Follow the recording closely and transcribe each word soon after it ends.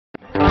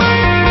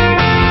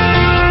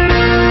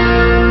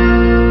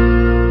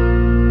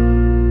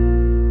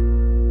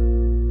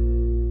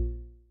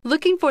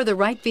for the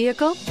right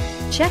vehicle?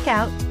 Check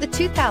out the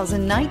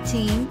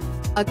 2019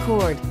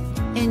 Accord.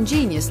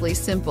 Ingeniously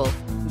simple,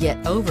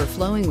 yet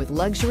overflowing with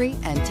luxury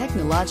and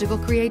technological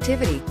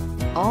creativity.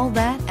 All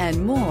that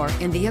and more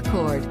in the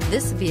Accord.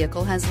 This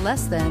vehicle has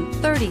less than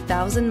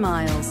 30,000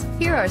 miles.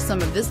 Here are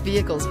some of this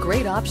vehicle's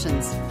great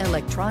options: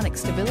 electronic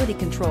stability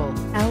control,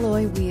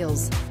 alloy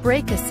wheels,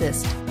 brake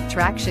assist,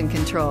 traction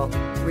control,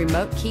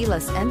 remote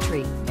keyless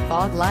entry,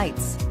 fog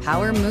lights,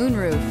 power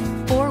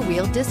moonroof,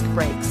 four-wheel disc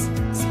brakes,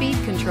 speed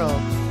control,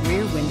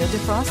 rear window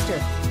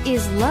defroster.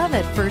 Is love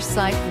at first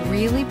sight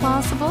really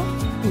possible?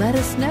 Let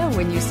us know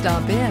when you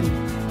stop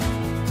in.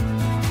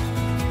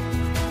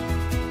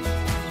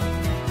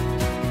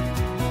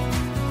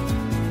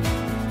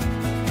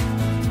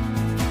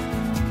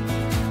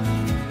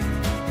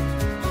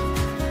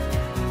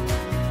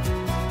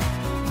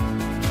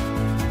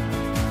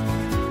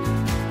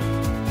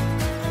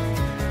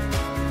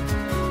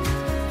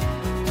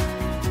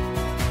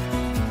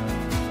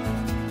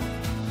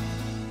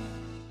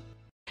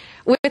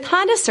 With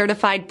Honda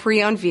certified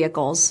pre-owned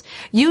vehicles,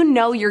 you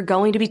know you're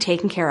going to be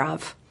taken care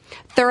of.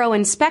 Thorough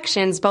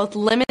inspections, both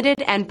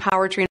limited and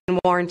powertrain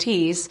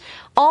warranties,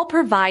 all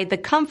provide the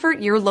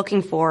comfort you're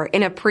looking for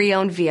in a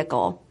pre-owned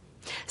vehicle.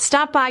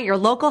 Stop by your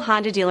local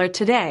Honda dealer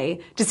today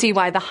to see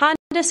why the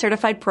Honda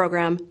certified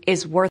program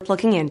is worth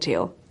looking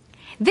into.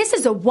 This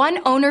is a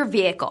one-owner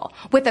vehicle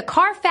with a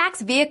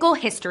Carfax Vehicle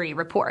History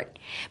Report.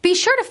 Be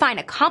sure to find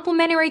a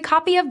complimentary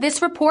copy of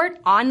this report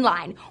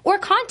online or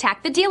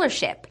contact the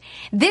dealership.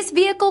 This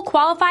vehicle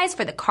qualifies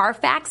for the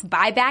Carfax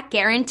Buyback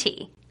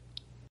Guarantee.